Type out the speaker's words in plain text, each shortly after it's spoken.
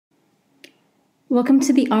Welcome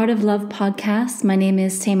to the Art of Love podcast. My name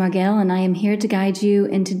is Tamar Gale, and I am here to guide you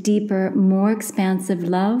into deeper, more expansive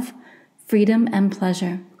love, freedom, and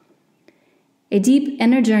pleasure. A deep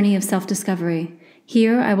inner journey of self-discovery.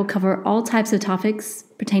 Here, I will cover all types of topics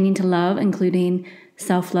pertaining to love, including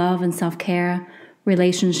self-love and self-care,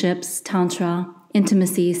 relationships, tantra,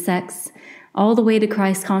 intimacy, sex, all the way to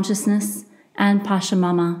Christ consciousness, and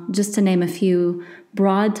Pachamama, just to name a few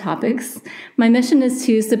broad topics. My mission is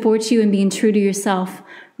to support you in being true to yourself,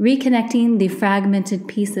 reconnecting the fragmented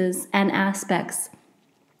pieces and aspects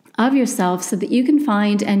of yourself so that you can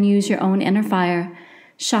find and use your own inner fire,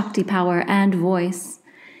 Shakti power, and voice.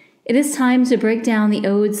 It is time to break down the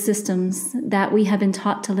old systems that we have been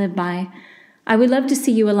taught to live by. I would love to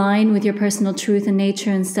see you align with your personal truth and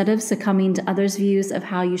nature instead of succumbing to others' views of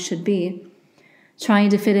how you should be, trying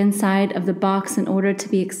to fit inside of the box in order to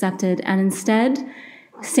be accepted, and instead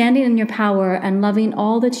standing in your power and loving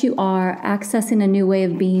all that you are, accessing a new way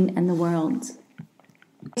of being in the world.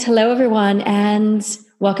 Hello, everyone, and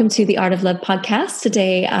welcome to the Art of Love podcast.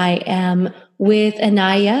 Today, I am with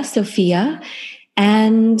Anaya Sophia,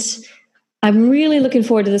 and I'm really looking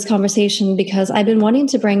forward to this conversation because I've been wanting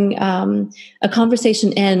to bring a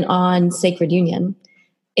conversation in on sacred union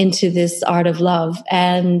into this Art of Love.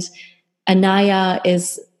 And Anaya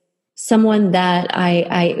is someone that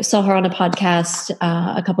I saw her on a podcast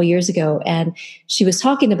a couple years ago, and she was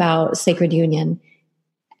talking about sacred union.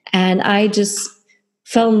 And I just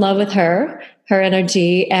fell in love with her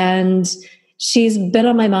energy, and she's been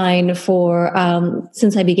on my mind for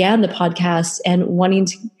since I began the podcast and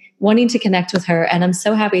wanting to connect with her. And I'm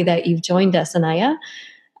so happy that you've joined us, Anaya.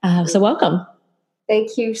 So welcome.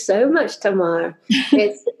 Thank you so much, Tamar.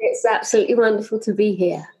 It's absolutely wonderful to be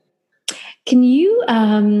here. Can you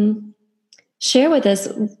share with us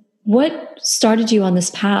what started you on this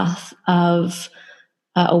path of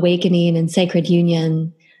awakening and sacred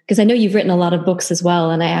union? Because I know you've written a lot of books as well,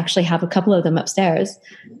 and I actually have a couple of them upstairs.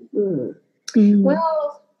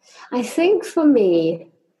 Well, I think for me,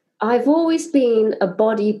 I've always been a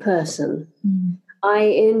body person. I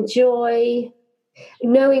enjoy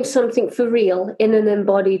knowing something for real in an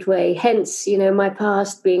embodied way. Hence, my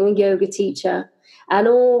past being a yoga teacher and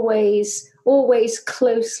always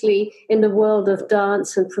closely in the world of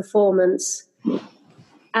dance and performance.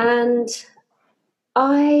 And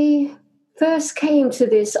I first came to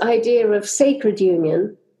this idea of sacred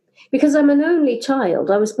union because I'm an only child.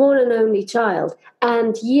 I was born an only child.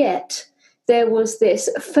 And yet there was this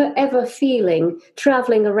forever feeling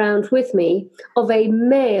traveling around with me of a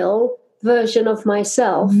male version of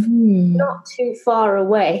myself, not too far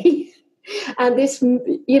away. And this,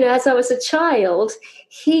 as I was a child,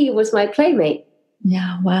 he was my playmate.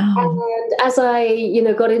 Yeah, wow. And as I,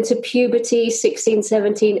 got into puberty, 16,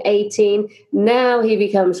 17, 18, now he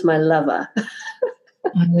becomes my lover. I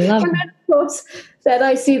love And then, of course, then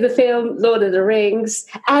I see the film Lord of the Rings,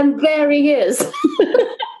 and there he is.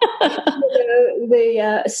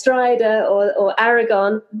 The Strider or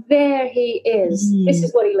Aragorn, there he is. This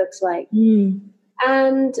is what he looks like.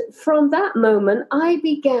 And from that moment, I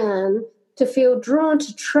began to feel drawn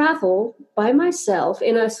to travel by myself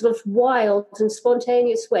in a sort of wild and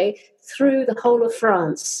spontaneous way through the whole of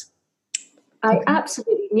France. I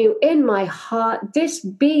absolutely knew in my heart, this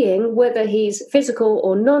being, whether he's physical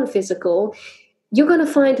or non-physical, you're going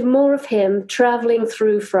to find more of him traveling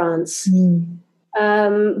through France.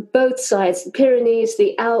 Both sides, the Pyrenees,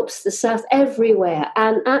 the Alps, the South, everywhere.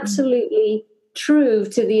 And absolutely true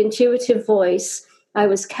to the intuitive voice. I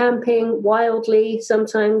was camping wildly,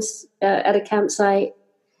 sometimes at a campsite.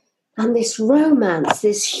 And this romance,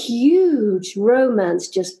 this huge romance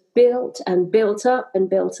just built and built up and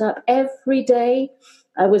built up. Every day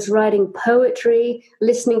I was writing poetry,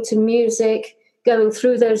 listening to music, going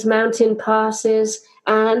through those mountain passes.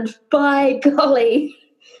 And by golly,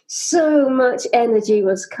 so much energy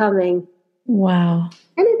was coming. Wow.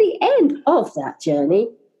 And at the end of that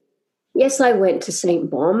journey, yes, I went to St.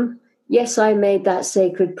 Baume. Yes, I made that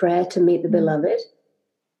sacred prayer to meet the beloved.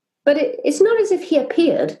 But it's not as if he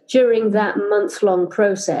appeared during that month-long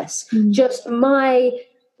process. Just my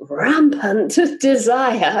rampant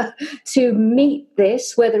desire to meet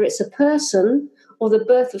this, whether it's a person or the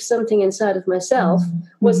birth of something inside of myself,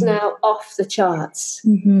 was now off the charts.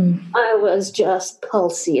 I was just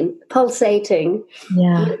pulsating with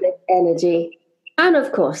this energy. And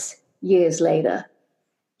of course, years later,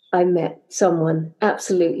 I met someone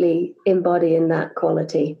absolutely embodying that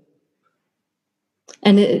quality.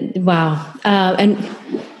 And wow.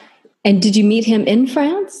 And did you meet him in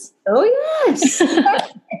France? Oh, yes.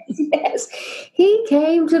 Yes. He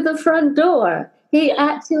came to the front door. He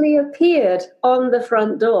actually appeared on the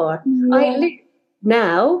front door. Yeah.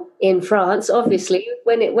 now in France, obviously,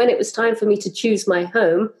 when it was time for me to choose my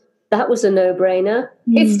home, that was a no-brainer.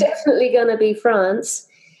 It's definitely going to be France,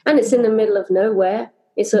 and it's in the middle of nowhere.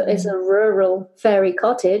 It's a rural fairy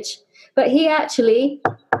cottage. But he actually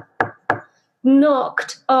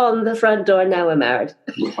knocked on the front door. Now we're married.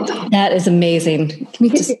 That is amazing. Can we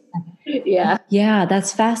just? Yeah,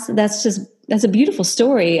 that's fast. That's a beautiful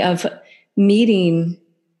story of meeting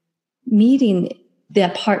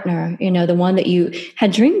that partner, the one that you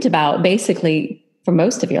had dreamed about basically for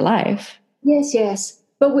most of your life. Yes.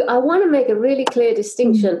 But I want to make a really clear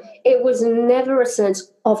distinction. It was never a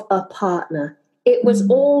sense of a partner. It was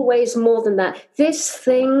always more than that. This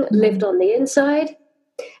thing lived on the inside,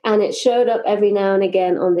 and it showed up every now and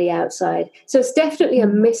again on the outside. So it's definitely a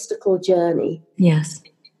mystical journey. Yes.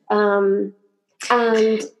 And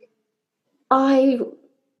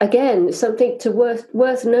again, something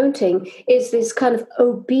worth noting is this kind of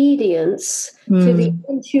obedience to the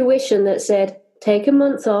intuition that said, take a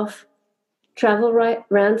month off, travel right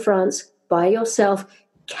around France by yourself,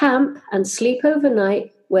 camp and sleep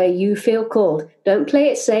overnight where you feel called. Don't play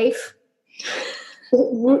it safe.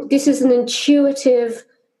 This is an intuitive,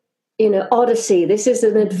 odyssey. This is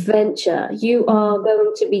an adventure. You are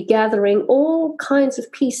going to be gathering all kinds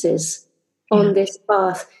of pieces on this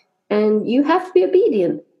path, and you have to be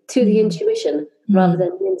obedient to the intuition rather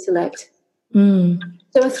than the intellect. So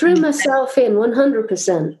I threw myself in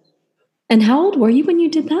 100%. And how old were you when you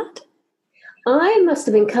did that? I must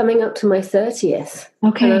have been coming up to my 30th.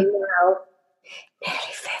 Okay. And I'm now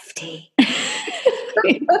nearly 50.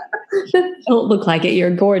 Don't look like it.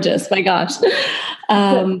 You're gorgeous. My gosh.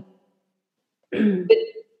 But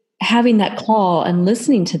having that call and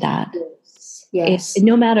listening to that. Yes.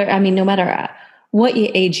 No matter what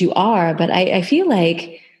age you are, but I feel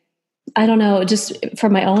like, I don't know, just for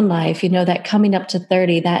my own life, that coming up to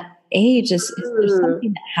 30, that age is there's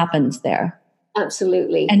something that happens there.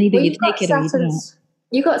 Absolutely. And either you take it or you don't.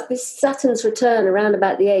 You got this Saturn's return around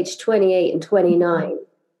about the age 28 and 29,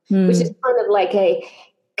 which is kind of like a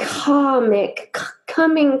karmic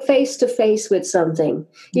coming face to face with something.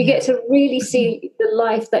 You get to really see the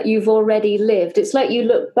life that you've already lived. It's like you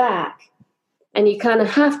look back and you kind of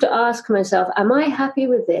have to ask myself, am I happy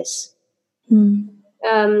with this?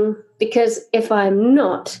 Because if I'm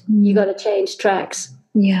not, you got to change tracks.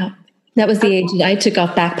 Yeah. That was the age that I took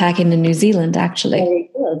off backpacking in New Zealand, actually. Very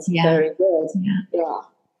good. Yeah. Very good. Yeah.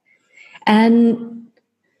 And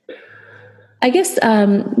I guess,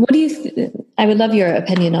 what do you, I would love your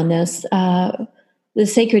opinion on this. The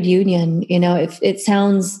sacred union, it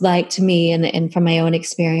sounds like to me, and from my own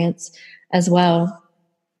experience as well,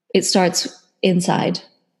 it starts inside,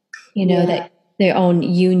 that their own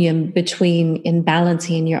union in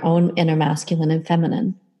balancing your own inner masculine and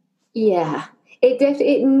feminine. Yeah.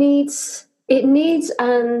 It needs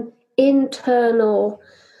an internal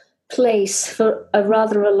place for a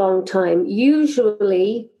long time.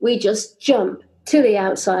 Usually we just jump to the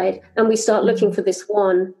outside and we start looking for this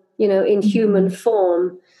one, in human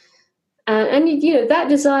form. And that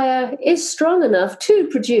desire is strong enough to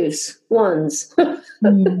produce ones.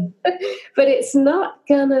 But it's not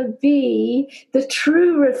going to be the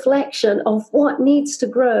true reflection of what needs to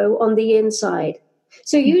grow on the inside.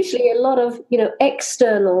 So usually a lot of,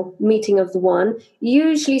 external meeting of the one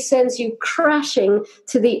usually sends you crashing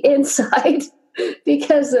to the inside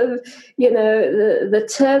because of, the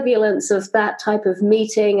turbulence of that type of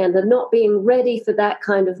meeting and the not being ready for that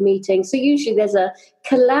kind of meeting. So usually there's a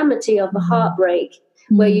calamity of a heartbreak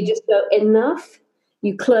where you just go, enough,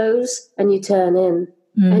 you close and you turn in.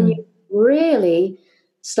 And you really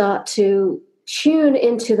start to tune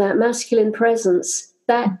into that masculine presence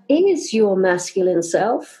that is your masculine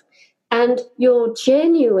self and your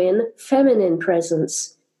genuine feminine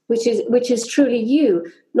presence, which is truly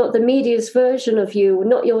you, not the media's version of you,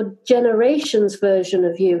 not your generation's version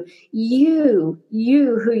of you, you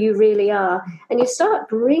who you really are. And you start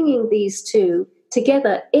bringing these two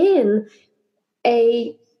together in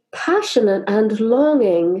a passionate and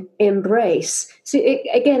longing embrace. So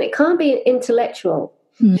it can't be intellectual.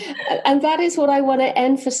 And that is what I want to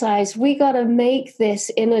emphasize. We got to make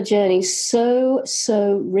this inner journey so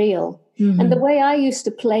real. And the way I used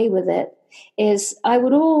to play with it is I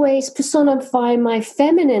would always personify my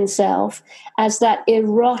feminine self as that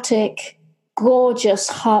erotic, gorgeous,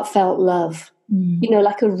 heartfelt love.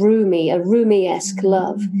 Like a Rumi-esque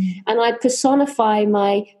love. And I personify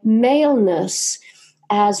my maleness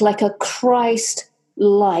as like a Christ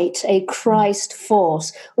light, a Christ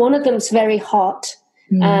force. One of them's very hot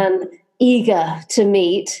and eager to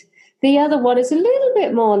meet. The other one is a little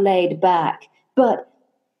bit more laid back, but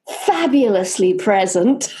fabulously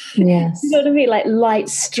present. Yes. You know what I mean? Like light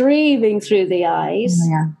streaming through the eyes.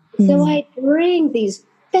 Yeah. So I bring these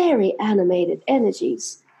very animated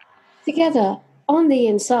energies together on the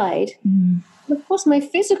inside. Of course, my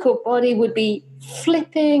physical body would be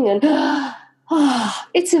flipping and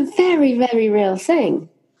it's a very, very real thing.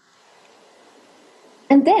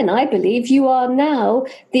 And then I believe you are now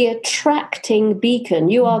the attracting beacon.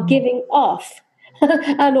 You are giving off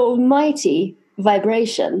an almighty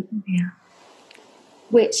vibration,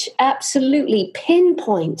 which absolutely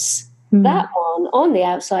pinpoints that one on the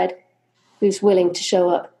outside who's willing to show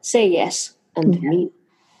up, say yes, and mean.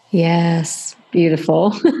 Yes,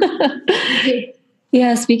 beautiful.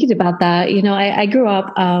 Yeah, speaking about that, you know, I grew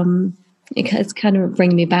up, it's kind of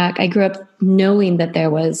bringing me back. I grew up knowing that there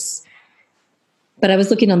was, but I was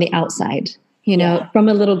looking on the outside, you know, from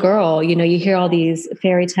a little girl, you know, you hear all these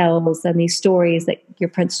fairy tales and these stories that your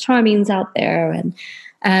Prince Charming's out there,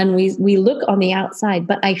 and we look on the outside,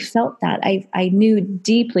 but I felt that I knew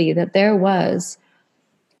deeply that there was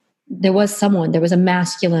someone, there was a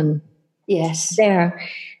masculine there.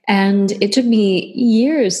 And it took me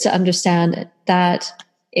years to understand that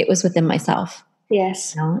it was within myself.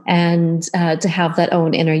 Yes. You know, and to have that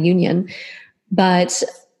own inner union. But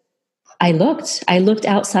I looked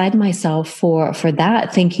outside myself for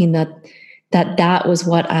that, thinking that was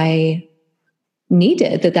what I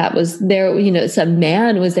needed, that was there, you know, some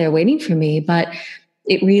man was there waiting for me, but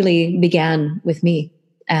it really began with me.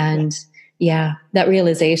 And that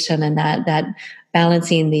realization and that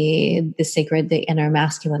balancing the sacred, the inner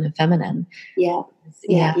masculine and feminine. Yeah.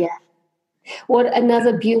 What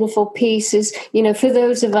another beautiful piece is, you know, for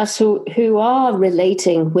those of us who are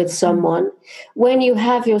relating with someone, when you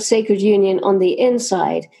have your sacred union on the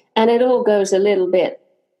inside and it all goes a little bit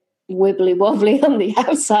wibbly wobbly on the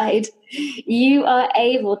outside, you are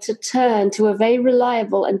able to turn to a very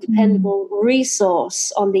reliable and dependable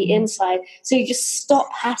resource on the inside. So you just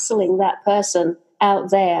stop hassling that person out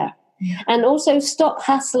there. And also stop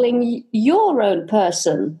hassling your own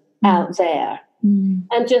person out there,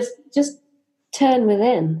 and just turn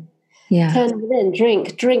within. Turn within.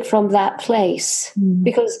 Drink from that place,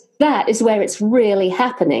 because that is where it's really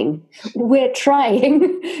happening. We're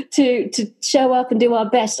trying to show up and do our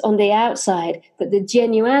best on the outside, but the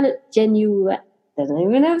genuine. I don't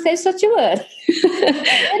even know if there's such a word.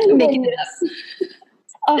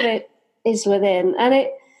 of it is within, and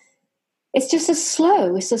it's just a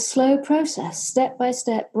slow process, step by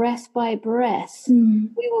step, breath by breath. We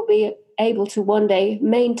will be able to one day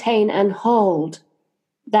maintain and hold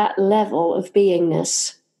that level of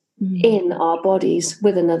beingness in our bodies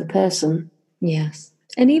with another person. Yes.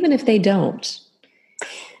 And even if they don't.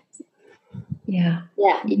 Even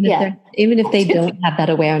if they don't have that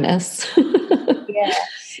awareness. To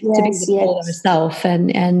be able to ourselves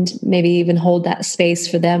and maybe even hold that space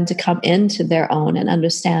for them to come into their own and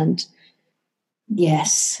understand.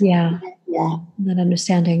 That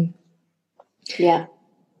understanding.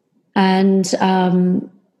 And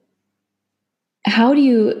how do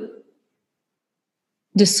you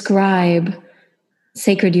describe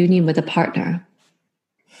sacred union with a partner?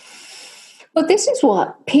 Well, this is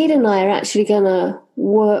what Pete and I are actually going to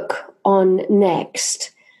work on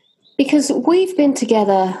next, because we've been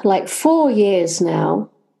together like 4 years now.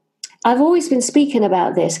 I've always been speaking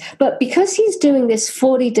about this, but because he's doing this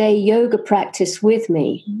 40-day yoga practice with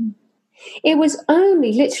me, it was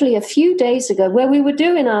only literally a few days ago where we were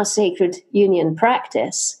doing our sacred union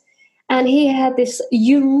practice, and he had this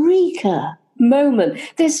eureka moment,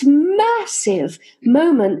 this massive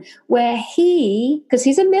moment where because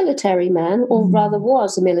he's a military man, or rather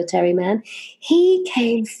was a military man, he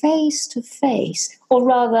came face to face, or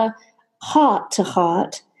rather heart to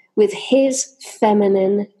heart, with his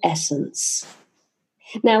feminine essence.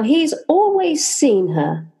 Now, he's always seen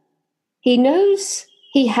her. He knows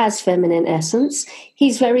he has feminine essence.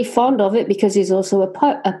 He's very fond of it because he's also a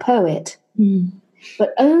poet.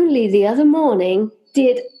 But only the other morning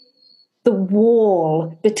did the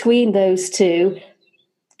wall between those two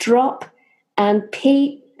drop, and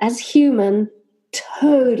Pete, as human,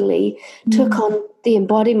 totally took on the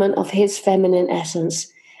embodiment of his feminine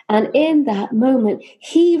essence. And in that moment,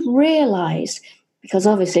 he realized, because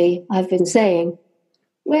obviously I've been saying,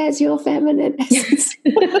 where's your feminine essence?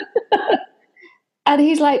 And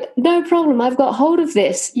he's like, no problem, I've got hold of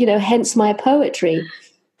this, hence my poetry.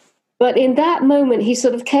 But in that moment, he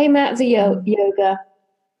sort of came out of the yoga, a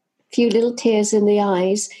few little tears in the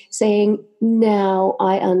eyes, saying, now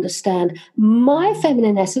I understand. My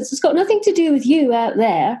feminine essence has got nothing to do with you out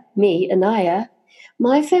there, me, Anaya.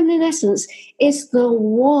 My feminine essence is the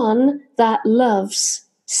one that loves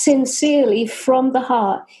sincerely from the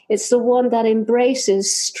heart. It's the one that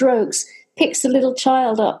embraces, strokes, picks the little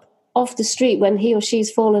child up off the street when he or she's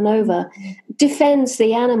fallen over, defends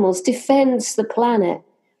the animals, defends the planet.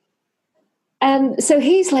 And so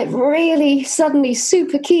he's like really suddenly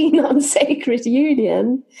super keen on sacred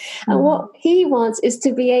union. And what he wants is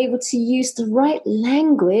to be able to use the right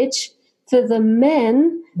language for the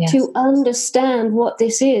men to understand what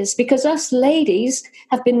this is. Because us ladies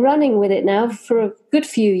have been running with it now for a good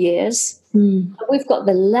few years. We've got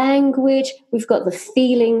the language, we've got the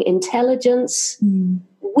feeling intelligence.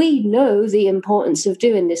 We know the importance of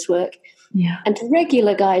doing this work. Yeah. And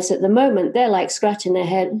regular guys at the moment, they're like scratching their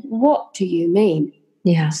head. What do you mean?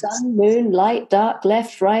 Yeah. Sun, moon, light, dark,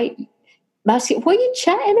 left, right, basket. What are you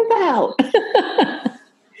chatting about?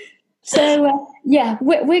 So,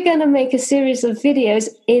 we're going to make a series of videos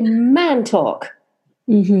in man talk.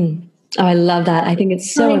 Mm-hmm. Oh, I love that. I think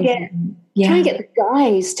it's so important. Try and get the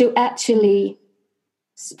guys to actually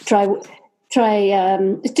try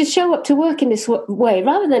to show up to work in this way,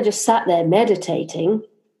 rather than just sat there meditating.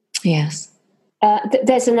 Yes.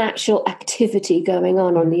 There's an actual activity going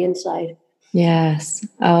on the inside. Yes.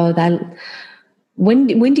 Oh, that. When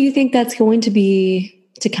do you think that's going to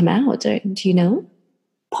come out? Do you know?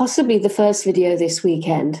 Possibly the first video this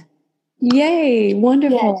weekend. Yay!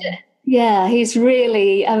 Wonderful. Yeah, he's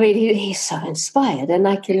really. I mean, he's so inspired, and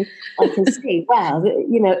I can see. Wow,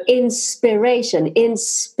 inspiration, in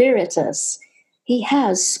spiritus. He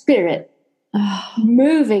has spirit.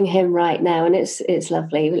 Moving him right now, and it's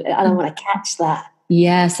lovely. I don't want to catch that.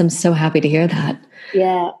 Yes, I'm so happy to hear that.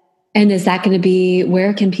 Yeah. And is that going to be,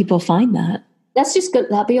 where can people find that? That's just good.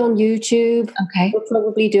 That'll be on YouTube. Okay. We'll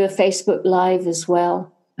probably do a Facebook Live as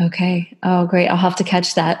well. Okay. Oh, great. I'll have to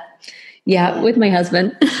catch that. Yeah. With my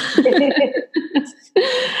husband.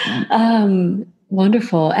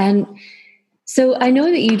 Wonderful. And so I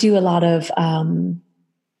know that you do a lot of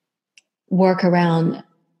work around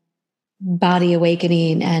body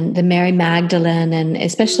awakening and the Mary Magdalene, and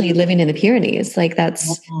especially living in the Pyrenees. Like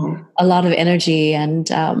that's a lot of energy, and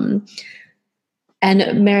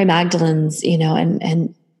Mary Magdalene's,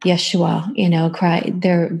 and Yeshua,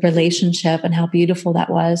 their relationship and how beautiful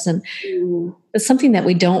that was. And it's something that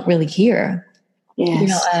we don't really hear.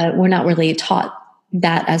 Yes. We're not really taught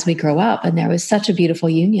that as we grow up, and there was such a beautiful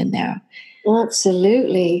union there.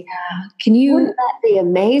 Absolutely. Yeah. Wouldn't that be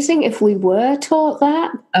amazing if we were taught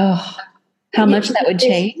that? Oh, how much that would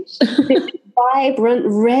change. Vibrant,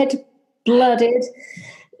 red-blooded,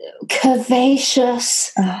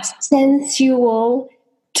 curvaceous, sensual,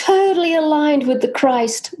 totally aligned with the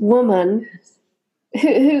Christ woman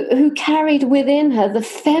who carried within her the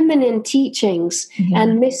feminine teachings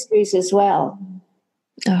and mysteries as well.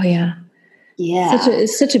 Oh, yeah. Yeah.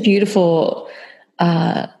 It's such a beautiful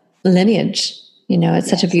lineage. It's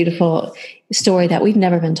such a beautiful story that we've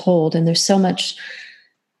never been told. And there's so much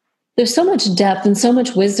depth and so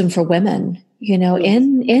much wisdom for women,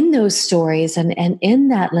 in those stories and in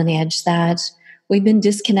that lineage that we've been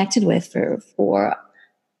disconnected with for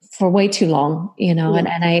way too long, and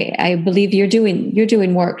I believe you're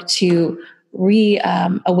doing work to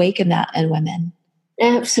awaken that in women.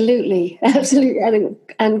 Absolutely.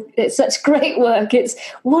 And it's such great work. It's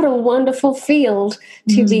what a wonderful field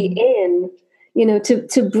to be in,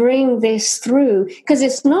 to bring this through, because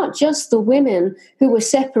it's not just the women who were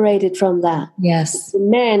separated from that. Yes. It's the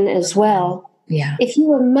men as well. Yeah. If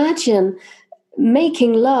you imagine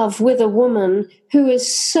making love with a woman who is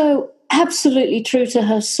so absolutely true to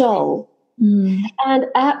her soul and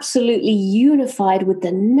absolutely unified with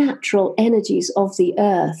the natural energies of the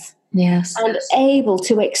earth. Yes. And able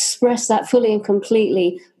to express that fully and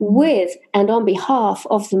completely with and on behalf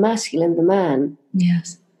of the masculine, the man.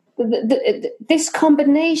 Yes. This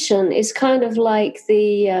combination is kind of like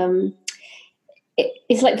it's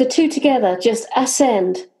like the two together just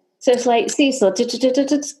ascend. So it's like seesaw.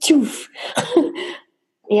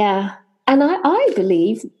 Yeah. And I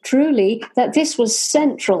believe truly that this was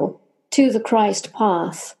central to the Christ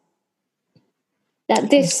path. That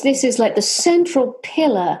this is like the central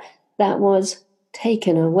pillar that was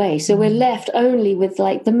taken away. So we're left only with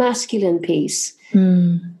like the masculine piece,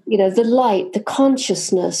 the light, the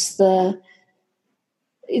consciousness, the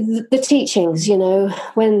teachings,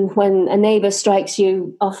 when a neighbor strikes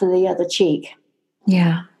you, offer the other cheek.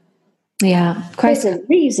 Yeah. Yeah. There's a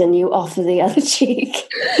reason you offer the other cheek.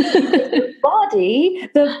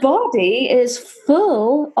 The body is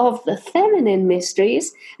full of the feminine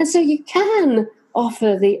mysteries, and so you can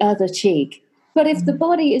offer the other cheek. But if the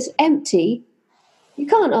body is empty, you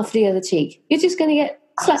can't offer the other cheek. You're just going to get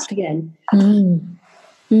slapped again. Oh,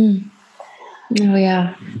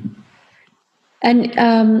 yeah.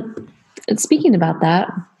 And speaking about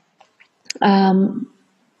that,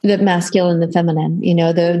 the masculine and the feminine, you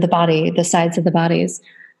know, the body, the sides of the bodies.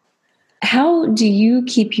 How do you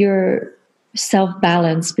keep your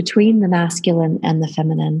self-balance between the masculine and the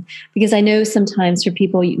feminine? Because I know sometimes for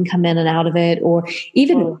people you can come in and out of it, or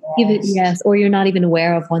even or you're not even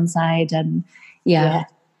aware of one side. And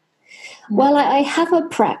well, I have a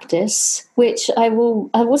practice which I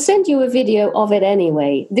will send you a video of it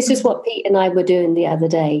anyway. This is what Pete and I were doing the other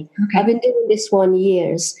day. Okay. I've been doing this 1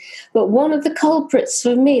 year, but one of the culprits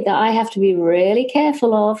for me that I have to be really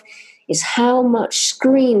careful of is how much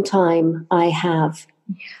screen time I have.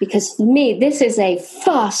 Because for me, this is a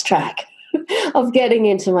fast track of getting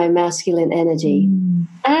into my masculine energy.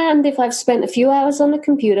 And if I've spent a few hours on the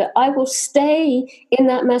computer, I will stay in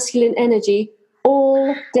that masculine energy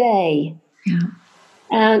all day. Yeah.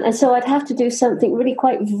 And so I'd have to do something really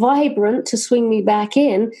quite vibrant to swing me back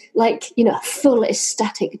in, like, you know, a full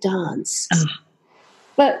ecstatic dance.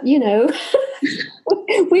 But, you know,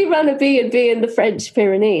 we run a B&B in the French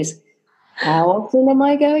Pyrenees. How often am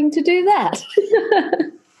I going to do that?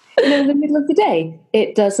 You know, in the middle of the day?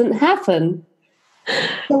 It doesn't happen.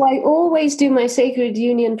 So I always do my sacred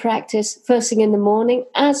union practice first thing in the morning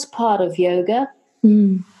as part of yoga.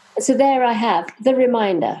 So there I have the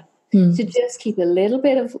reminder to just keep a little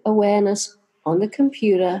bit of awareness on the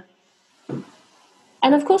computer.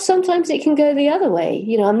 And of course, sometimes it can go the other way.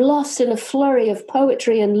 You know, I'm lost in a flurry of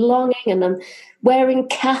poetry and longing, and I'm wearing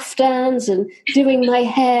kaftans and doing my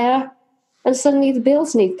hair, and suddenly the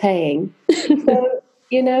bills need paying. So,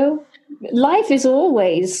 you know, life is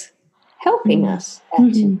always helping us,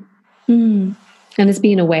 actually. And it's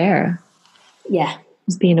being aware. Yeah.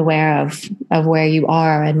 It's being aware of where you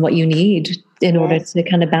are and what you need in order to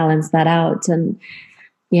kind of balance that out. And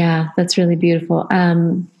yeah, that's really beautiful.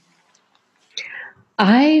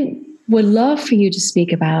 I would love for you to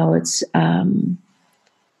speak about,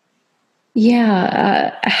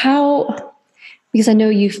 how, because I know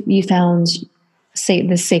you found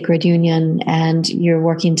the sacred union, and you're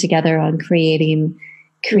working together on creating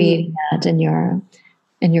that in your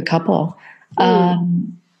couple.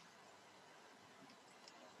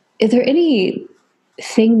 Is there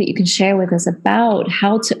anything that you can share with us about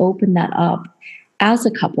how to open that up as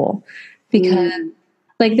a couple? Because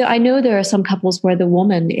I know there are some couples where the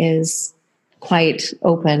woman is quite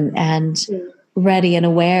open and ready and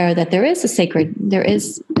aware that there is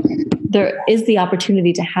there is the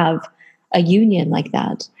opportunity to have a union like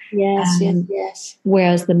that. Yes.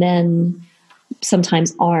 Whereas the men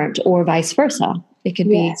sometimes aren't, or vice versa. It could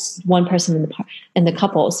be one person in the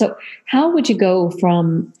couple. So how would you go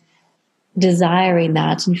from desiring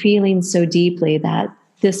that and feeling so deeply that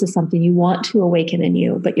this is something you want to awaken in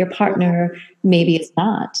you, but your partner maybe is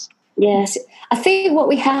not? Yes. I think what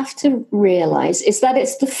we have to realize is that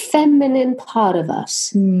it's the feminine part of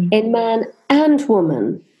us in man and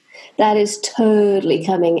woman that is totally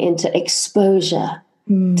coming into exposure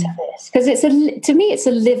to this. Because to me, it's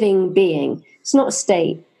a living being. It's not a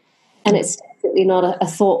state. And it's definitely not a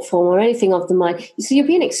thought form or anything of the mind. So you're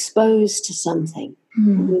being exposed to something.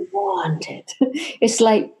 We want it. It's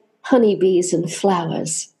like honeybees and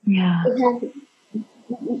flowers. Yeah.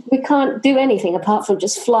 We can't do anything apart from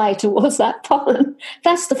just fly towards that pollen.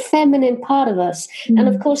 That's the feminine part of us. And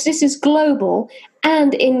of course, this is global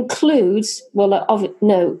and includes,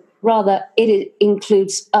 it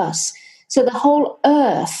includes us. So the whole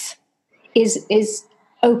earth is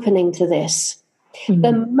opening to this.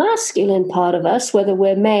 The masculine part of us, whether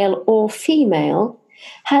we're male or female,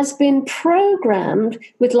 has been programmed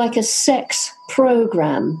with like a sex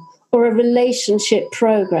program or a relationship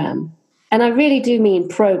program. And I really do mean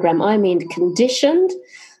program. I mean conditioned,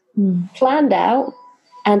 planned out,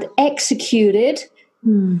 and executed.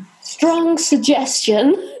 Strong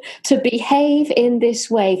suggestion to behave in this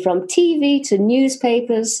way, from TV to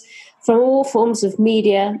newspapers, from all forms of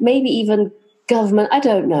media, maybe even government. I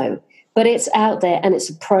don't know. But it's out there, and it's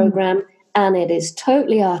a program, and it is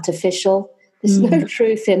totally artificial. There's no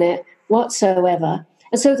truth in it whatsoever.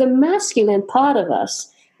 And so the masculine part of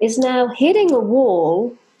us is now hitting a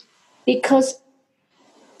wall because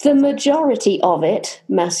the majority of it,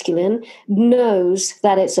 masculine, knows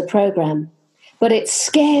that it's a program. But it's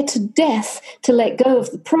scared to death to let go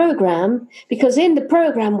of the program, because in the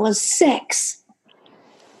program was sex.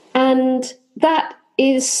 And that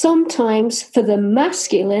is sometimes, for the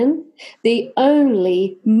masculine, the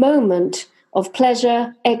only moment of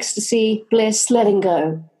pleasure, ecstasy, bliss, letting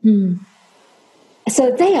go.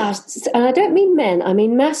 So they are, and I don't mean men, I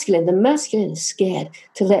mean masculine. The masculine is scared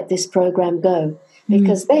to let this program go.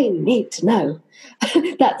 because they need to know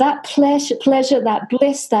that pleasure, that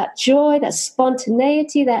bliss, that joy, that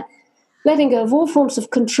spontaneity, that letting go of all forms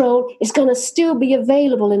of control is going to still be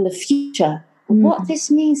available in the future. What this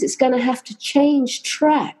means, it's going to have to change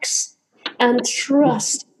tracks and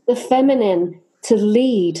trust the feminine to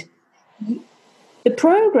lead. The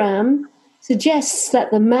program suggests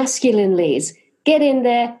that the masculine leads. Get in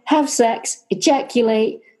there, have sex,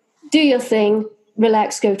 ejaculate, do your thing,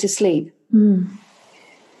 relax, go to sleep.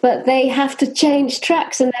 But they have to change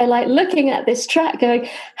tracks, and they're like looking at this track going,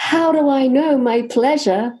 how do I know my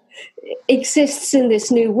pleasure exists in this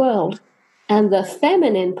new world? And the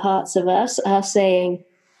feminine parts of us are saying,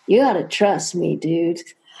 you got to trust me, dude.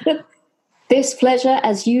 This pleasure,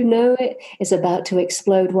 as you know it, is about to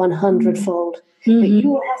explode 100-fold. But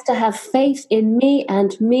you have to have faith in me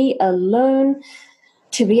and me alone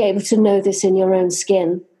to be able to know this in your own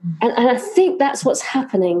skin. And I think that's what's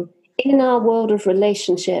happening in our world of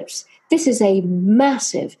relationships. This is a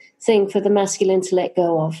massive thing for the masculine to let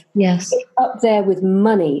go of. Yes. It's up there with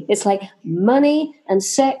money. It's like money and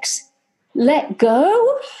sex, let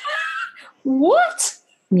go? What?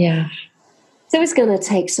 Yeah. So it's going to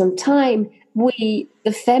take some time. We,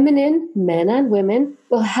 the feminine, men and women,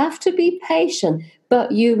 will have to be patient,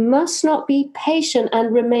 but you must not be patient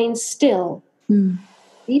and remain still.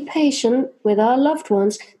 Be patient with our loved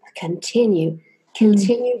ones, but continue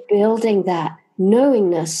building that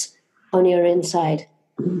knowingness on your inside.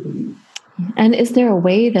 And is there a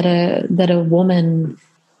way that a woman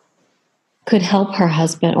could help her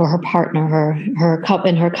husband or her partner, her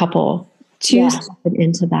couple to step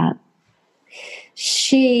into that?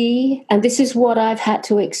 And this is what I've had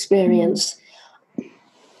to experience.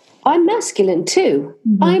 I'm masculine too.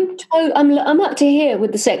 I'm up to here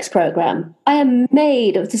with the sex program. I am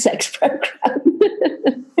made of the sex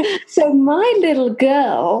program. So my little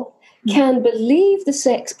girl can believe the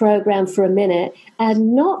sex program for a minute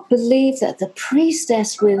and not believe that the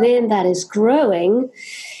priestess within that is growing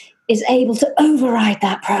is able to override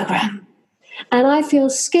that program. And I feel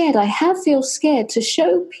scared. I feel scared to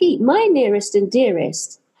show Pete, my nearest and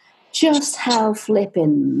dearest, just how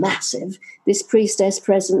flippin' massive this priestess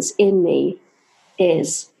presence in me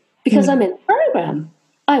is. Because I'm in the program.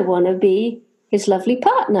 I want to be his lovely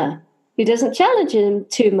partner who doesn't challenge him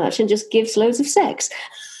too much and just gives loads of sex.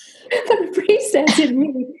 But the priestess in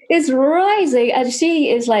me is rising, and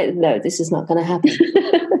she is like, no, this is not going to happen.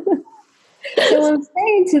 So I'm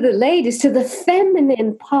saying to the ladies, to the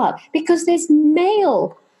feminine part, because there's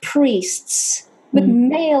male priests with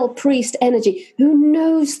male priest energy who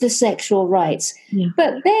knows the sexual rights,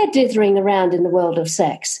 but they're dithering around in the world of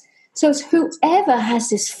sex. So it's whoever has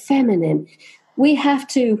this feminine, we have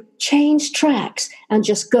to change tracks and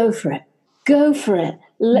just go for it. Go for it.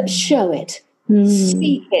 Let's show it.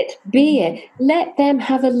 Speak it. Be it. Let them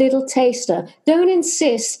have a little taster. Don't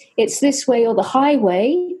insist it's this way or the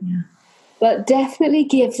highway, but definitely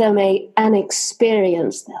give them an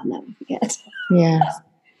experience they'll never forget. Yeah.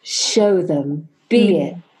 Show them. Be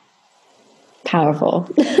it. Powerful.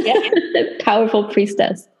 Powerful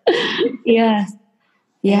priestess. Yes.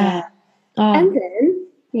 Yeah. Oh. And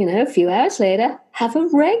then, a few hours later, have a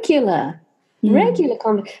regular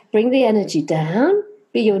conversation. Bring the energy down.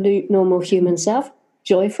 Be your normal human self.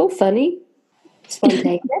 Joyful, funny,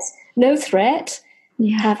 spontaneous, no threat.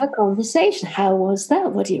 Yeah. Have a conversation. How was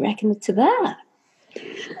that? What do you reckon to that?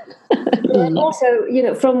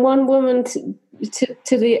 Also, from one woman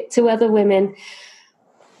to other women,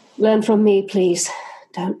 learn from me, please.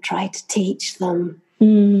 Don't try to teach them.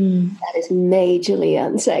 That is majorly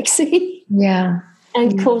unsexy. Yeah.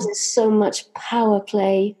 And causes so much power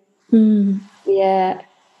play. Yeah.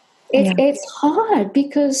 It's hard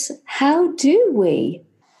because how do we,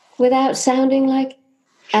 without sounding like,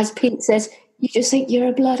 as Pete says, you just think you're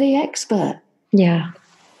a bloody expert. Yeah.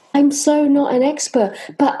 I'm so not an expert,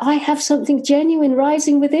 but I have something genuine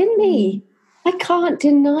rising within me. I can't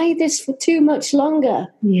deny this for too much longer.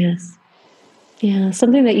 Yes. Yeah,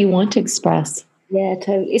 something that you want to express. Yeah,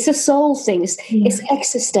 totally. It's a soul thing. It's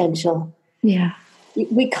existential. Yeah.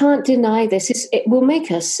 We can't deny this. It will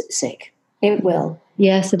make us sick. It will.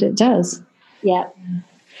 Yes, it does. Yeah.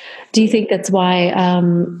 Do you think that's why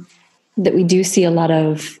that we do see a lot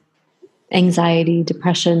of anxiety,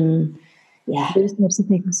 depression, those types of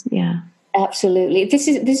things? Yeah. Absolutely. This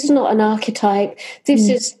is not an archetype. This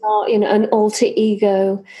is not an alter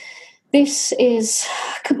ego. This is,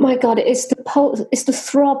 my God, it's the pulse, it's the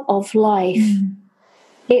throb of life.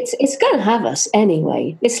 It's going to have us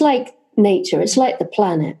anyway. It's like nature. It's like the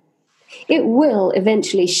planet. It will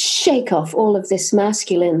eventually shake off all of this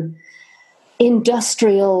masculine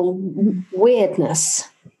industrial weirdness.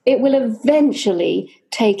 it will eventually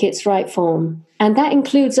take its right form. And that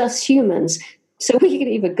includes us humans. So we can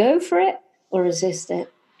either go for it or resist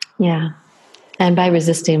it. Yeah. And by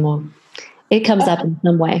resisting, well, it comes up in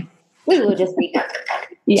some way. We will just be...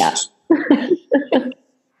 Yeah.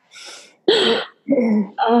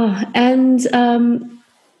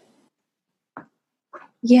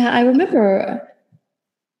 I remember,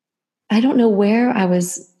 I don't know where I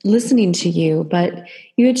was listening to you, but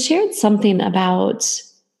you had shared something about,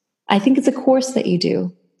 I think it's a course that you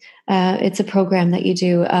do. It's a program that you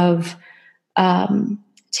do of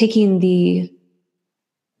taking the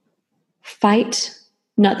fight,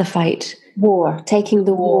 not the fight. War, taking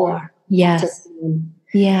the war. Yes.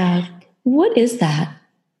 Yeah. What is that?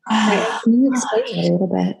 Can you explain it a little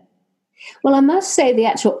bit? Well, I must say the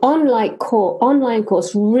actual online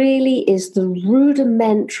course really is the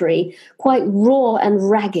rudimentary, quite raw and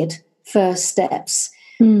ragged first steps.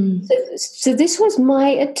 So this was my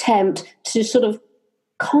attempt to sort of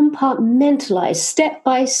compartmentalize, step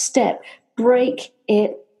by step, break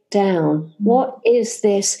it down. What is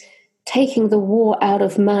this taking the war out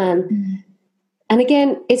of man? And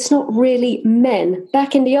again, it's not really men.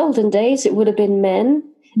 Back in the olden days, it would have been men.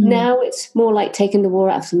 Now it's more like taking the war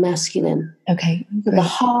out of the masculine. Okay. Great. The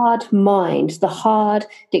hard mind, the hard,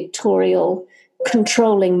 dictatorial,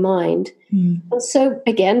 controlling mind. And so,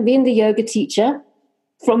 again, being the yoga teacher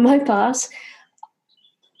from my past,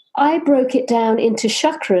 I broke it down into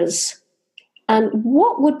chakras. And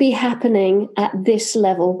what would be happening at this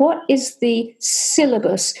level? What is the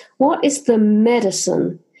syllabus? What is the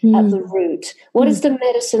medicine at the root? What is the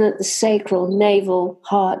medicine at the sacral, navel,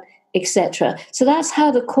 heart, etc.? So that's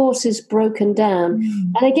how the course is broken down.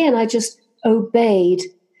 And again, I just obeyed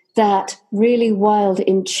that really wild,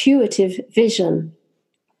 intuitive vision.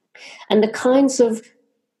 And the kinds of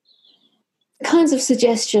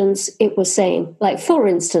suggestions it was saying, like, for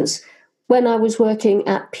instance, when I was working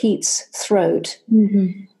at Pete's throat,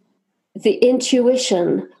 the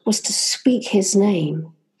intuition was to speak his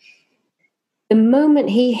name. The moment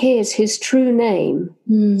he hears his true name,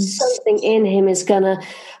 something in him is going to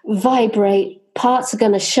vibrate, parts are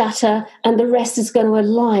going to shatter, and the rest is going to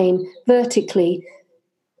align vertically.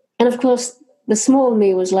 And of course, the small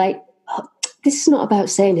me was like, oh, this is not about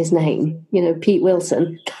saying his name, Pete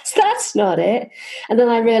Wilson. That's not it. And then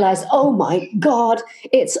I realized, oh my God,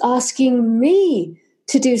 it's asking me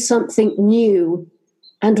to do something new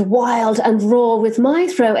and wild and raw with my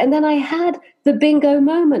throat. And then I had the bingo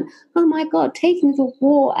moment. Oh my God, taking the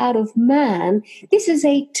war out of man. This is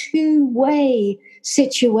a two-way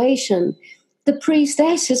situation. The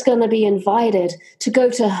priestess is going to be invited to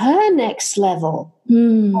go to her next level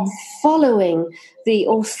of following the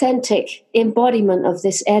authentic embodiment of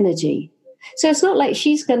this energy. So it's not like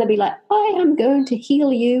she's going to be like, I am going to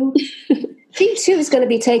heal you. She too is going to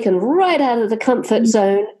be taken right out of the comfort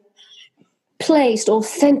zone, placed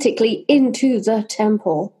authentically into the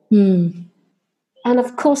temple. And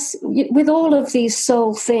of course, with all of these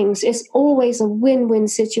soul things, it's always a win-win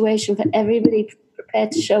situation for everybody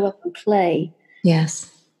prepared to show up and play. Yes.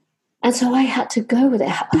 And so I had to go with it.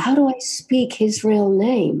 How do I speak his real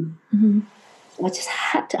name? I just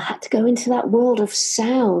had to go into that world of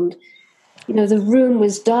sound. The room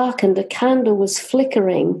was dark and the candle was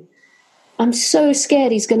flickering. I'm so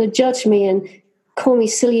scared he's going to judge me and call me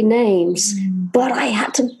silly names. But I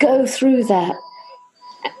had to go through that.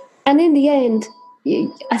 And in the end,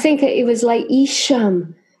 I think it was like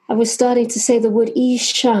Isham. I was starting to say the word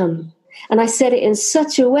Isham. And I said it in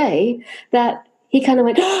such a way that he kind of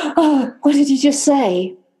went, oh, what did you just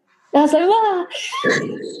say? And I was like, ah.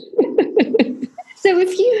 So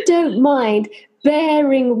if you don't mind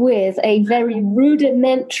bearing with a very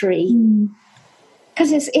rudimentary,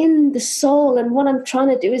 because it's in the soul, and what I'm trying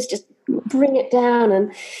to do is just bring it down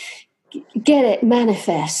and get it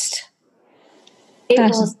manifest. It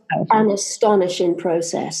was an astonishing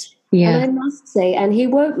process. Yeah. And I must say, and he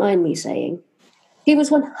won't mind me saying, he was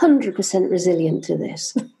 100% resilient to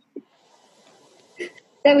this.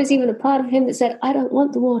 There was even a part of him that said, I don't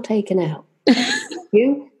want the war taken out.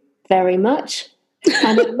 You? Very much.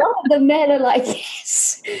 And a lot of the men are like,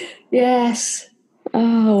 yes.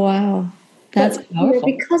 Oh, wow. That's powerful.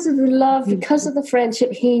 Because of the love, because of the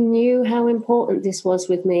friendship, he knew how important this was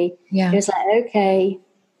with me. Yeah. He was like, okay.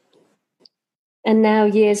 And now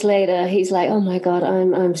years later, he's like, oh my God,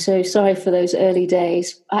 I'm so sorry for those early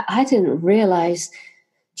days. I didn't realize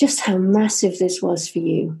just how massive this was for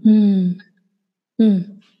you.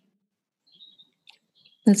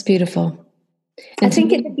 That's beautiful. I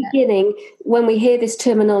think at the beginning, when we hear this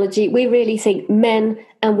terminology, we really think men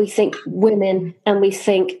and we think women and we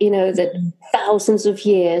think, that thousands of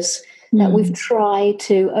years. that we've tried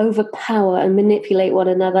to overpower and manipulate one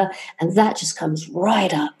another, and that just comes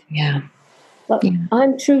right up. Yeah. But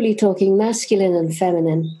I'm truly talking masculine and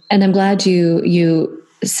feminine. And I'm glad you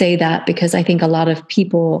say that, because I think a lot of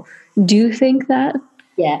people do think that.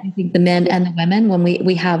 Yeah. I think the men and the women, when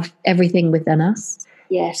we have everything within us.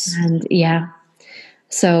 Yes. And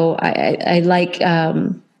so I like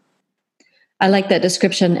that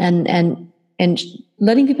description, and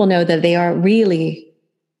letting people know that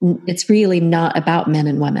it's really not about men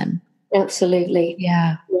and women. Absolutely.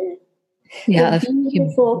 Yeah.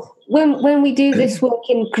 Beautiful. When we do this work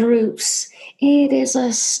in groups, it is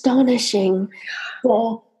astonishing.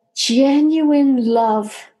 The genuine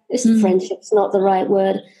love, friendship's not the right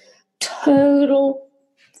word, total,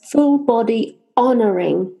 full body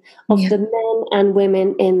honoring of the men and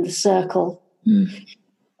women in the circle.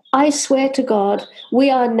 I swear to God, we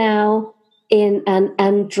are now in an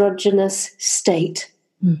androgynous state.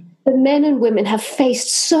 The men and women have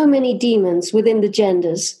faced so many demons within the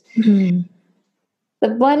genders.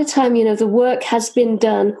 But by the time, the work has been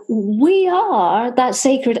done, we are that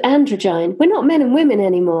sacred androgyne. We're not men and women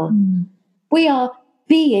anymore. We are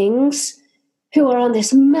beings who are on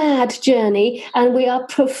this mad journey, and we are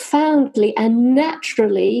profoundly and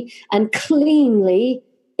naturally and cleanly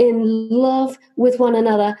in love with one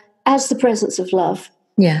another as the presence of love.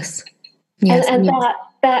 Yes. And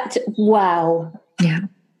that, wow. Yeah.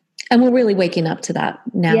 And we're really waking up to that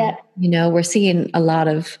now. Yeah. We're seeing a lot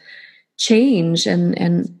of change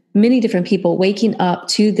and many different people waking up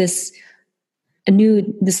to this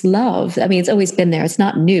love. I mean, it's always been there. It's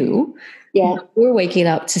not new. Yeah. We're waking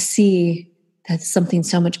up to see that's something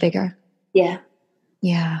so much bigger. Yeah.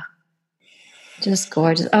 Yeah. Just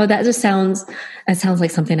gorgeous. Oh, that sounds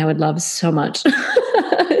like something I would love so much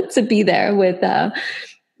to be there with,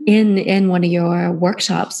 in one of your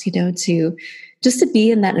workshops, to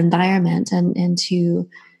be in that environment and to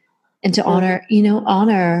honor each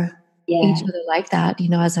other like that,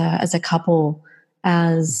 as a couple,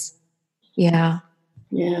 I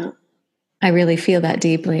really feel that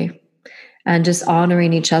deeply, and just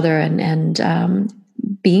honoring each other and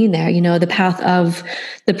being there, the path of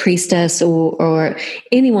the priestess or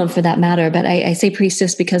anyone for that matter. But I say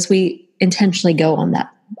priestess because we intentionally go on that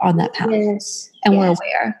path. Yes. And we're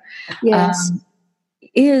aware. Yes.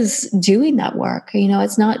 Is doing that work.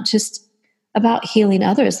 It's not just about healing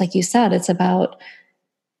others, like you said. It's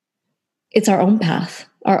our own path,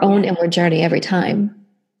 our own inward journey every time.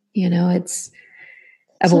 It's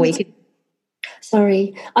of awakening.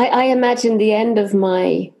 Sorry, I imagine the end of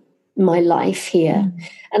my life here,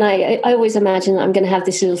 and I always imagine I'm going to have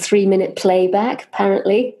this little 3-minute playback.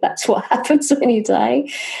 Apparently, that's what happens when you die,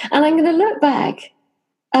 and I'm going to look back,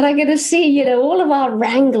 and I'm going to see, all of our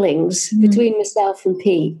wranglings between myself and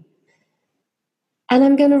Pete. And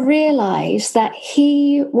I'm going to realize that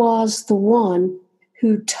he was the one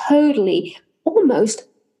who totally, almost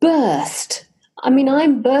birthed. I mean,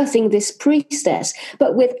 I'm birthing this priestess,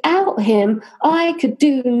 but without him, I could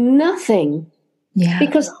do nothing. Yeah.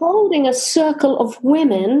 Because holding a circle of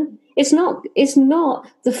women is not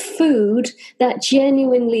the food that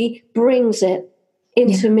genuinely brings it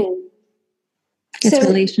into me. It's so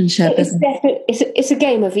relationship. It's a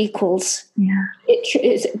game of equals. Yeah.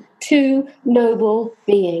 It's two noble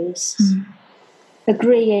beings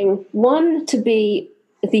agreeing, one to be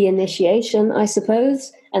the initiation, I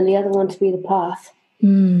suppose, and the other one to be the path.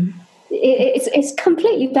 It's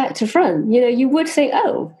completely back to front. You would think,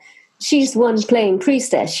 oh, she's the one playing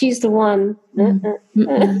priestess. She's the one. No.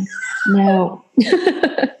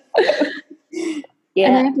 Yeah.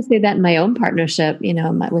 And I have to say that in my own partnership,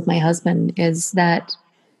 with my husband, is that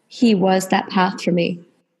he was that path for me.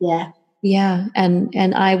 Yeah. Yeah.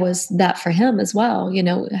 And I was that for him as well.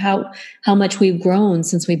 How much we've grown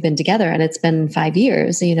since we've been together. And it's been 5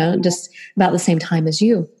 years, just about the same time as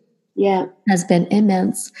you. Yeah. Has been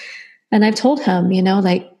immense. And I've told him,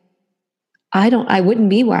 I wouldn't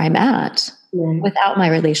be where I'm at without my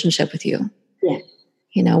relationship with you. Yeah.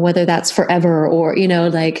 Whether that's forever or,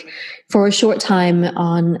 for a short time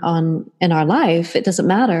on in our life, it doesn't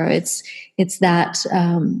matter. It's that,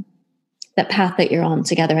 that path that you're on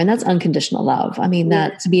together. And that's unconditional love. I mean,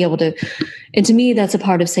 that to be able to, and to me, that's a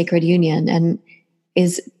part of sacred union, and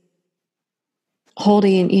is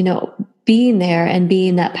holding, being there and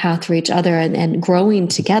being that path for each other and growing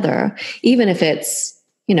together, even if it's,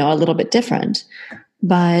 a little bit different,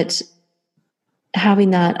 but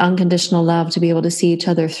having that unconditional love to be able to see each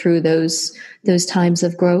other through those times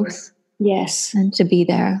of growth. Yes. And to be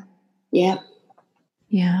there. Yeah.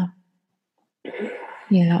 Yeah.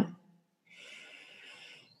 Yeah.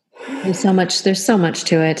 There's so much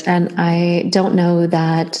to it. And I don't know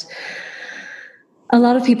that a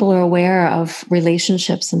lot of people are aware of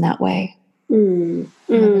relationships in that way. There's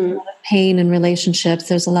a lot of pain in relationships.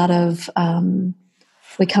 There's a lot of,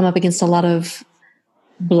 we come up against a lot of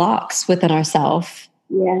blocks within ourselves.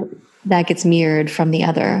 Yeah. That gets mirrored from the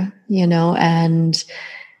other, and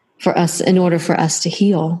for us, in order for us to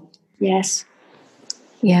heal. Yes.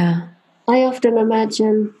 Yeah. I often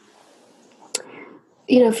imagine,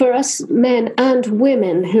 for us men and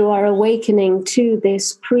women who are awakening to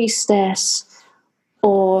this priestess,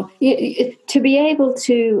 or to be able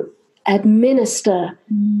to administer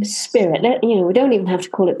spirit. We don't even have to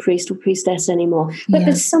call it priest or priestess anymore, but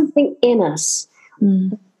there's something in us.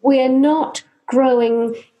 We're not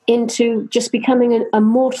growing into just becoming a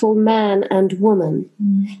mortal man and woman.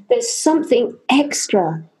 There's something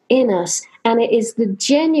extra in us, and it is the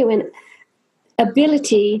genuine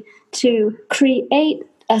ability to create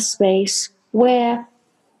a space where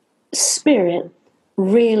spirit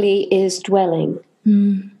really is dwelling.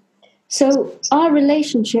 So our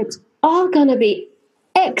relationships are going to be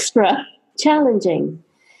extra challenging,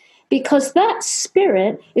 because that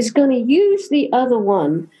spirit is going to use the other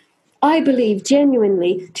one, I believe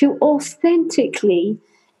genuinely, to authentically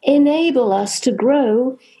enable us to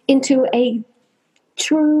grow into a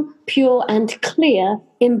true, pure, and clear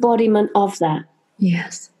embodiment of that.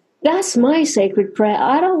 Yes. That's my sacred prayer.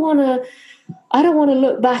 I don't want to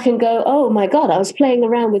look back and go, oh my God, I was playing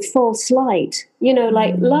around with false light.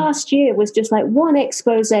 Like last year was just like one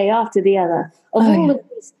expose after the other of all of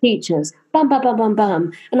these teachers. Bam, bam, bam, bam,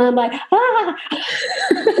 bam. And I'm like,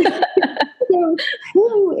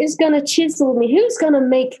 who is going to chisel me? Who's going to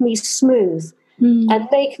make me smooth and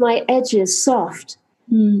make my edges soft?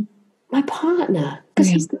 My partner, because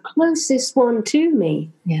he's the closest one to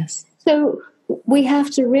me. Yes. So we have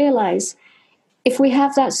to realize, if we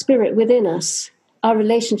have that spirit within us, our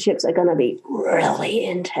relationships are going to be really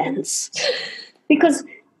intense, because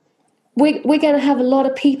we're going to have a lot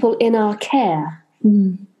of people in our care,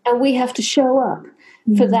 and we have to show up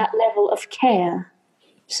for that level of care.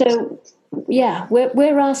 So,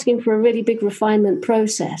 we're asking for a really big refinement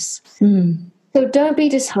process. So don't be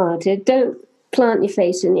disheartened. Don't plant your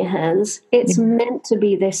face in your hands. It's meant to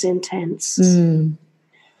be this intense.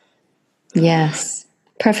 Yes,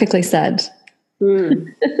 perfectly said.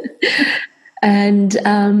 And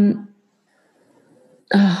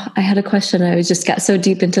I had a question. I just got so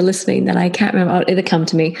deep into listening that I can't remember. It'll come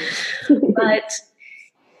to me. But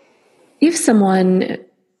if someone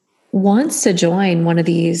wants to join one of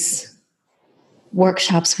these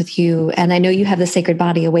workshops with you, and I know you have the Sacred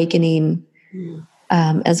Body Awakening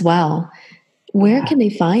as well, where can they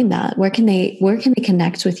find that? Where can they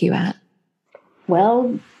connect with you at?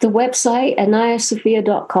 Well, the website,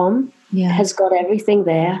 anayasophia.com, has got everything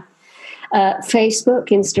there. Facebook,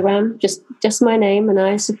 Instagram, just my name,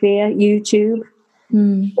 Anaya Sophia, YouTube.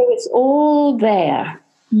 So it's all there.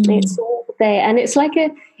 It's all there. And it's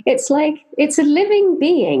a living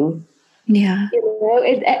being. Yeah.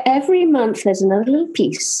 Every month there's another little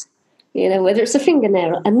piece, whether it's a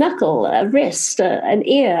fingernail, a knuckle, a wrist, an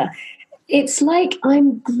ear. It's like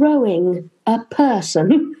I'm growing a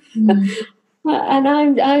person.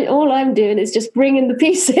 And all I'm doing is just bringing the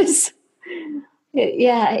pieces.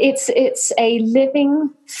 It's a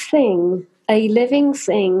living thing. A living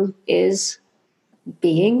thing is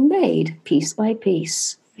being made piece by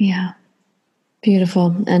piece. Yeah.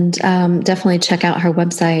 Beautiful. And definitely check out her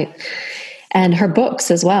website and her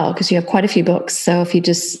books as well, because you have quite a few books. So if you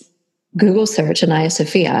just Google search Anaya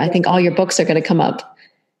Sophia, I think all your books are going to come up.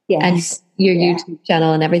 Yes. And your YouTube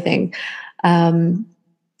channel and everything.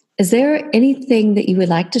 Is there anything that you would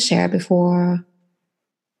like to share before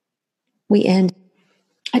we end?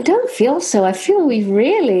 I don't feel so. I feel we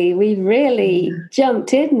really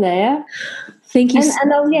jumped in there. Thank you.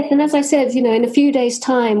 And as I said, in a few days'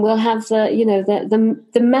 time, we'll have the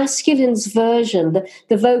masculine's version,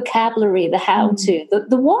 the vocabulary, the how to,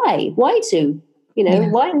 the why to,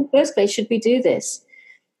 why in the first place should we do this?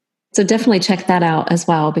 So definitely check that out as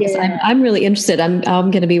well, because I'm really interested. I'm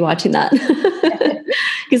going to be watching that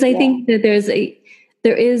because I think that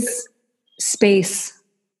there is space,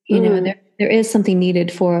 there is something needed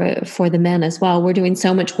for the men as well. We're doing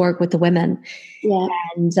so much work with the women,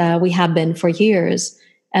 and we have been for years.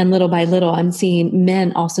 And little by little, I'm seeing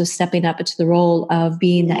men also stepping up into the role of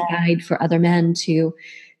being that guide for other men to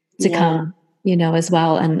come, as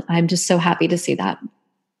well. And I'm just so happy to see that.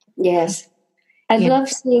 Yes. I love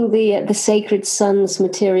seeing the Sacred Sons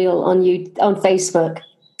material on Facebook.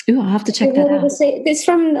 Ooh, I'll have to check that out. It's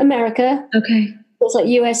from America. Okay. It's like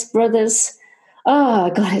US brothers. Oh,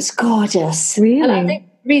 God, it's gorgeous. Really? And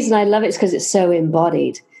reason I love it is because it's so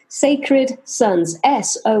embodied. Sacred Sons,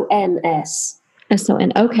 SONS.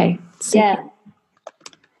 SON. Okay. Yeah.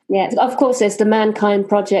 Yeah. Of course, there's the Mankind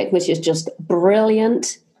Project, which is just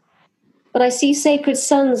brilliant. But I see Sacred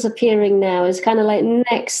Sons appearing now as kind of like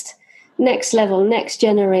next level, next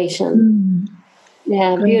generation.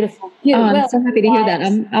 Yeah, beautiful. Oh, I'm so happy to hear that.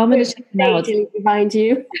 I'm going to check them out. Behind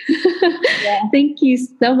you. Yeah. Thank you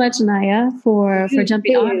so much, Naya, for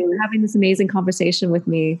jumping on and having this amazing conversation with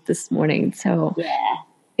me this morning. So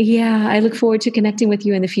yeah, I look forward to connecting with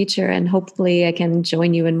you in the future, and hopefully I can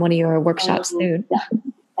join you in one of your workshops soon.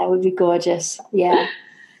 That would be gorgeous. Yeah.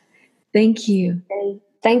 Thank you.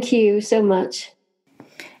 Thank you so much.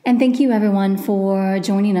 And thank you, everyone, for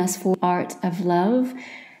joining us for Art of Love.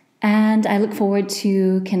 And I look forward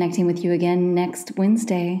to connecting with you again next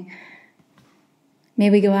Wednesday.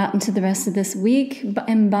 May we go out into the rest of this week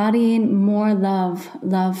embodying more love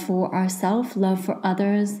for ourselves, love for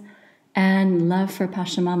others, and love for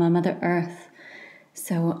Pachamama, Mother Earth.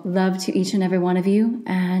 So love to each and every one of you,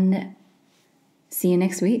 and see you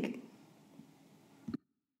next week.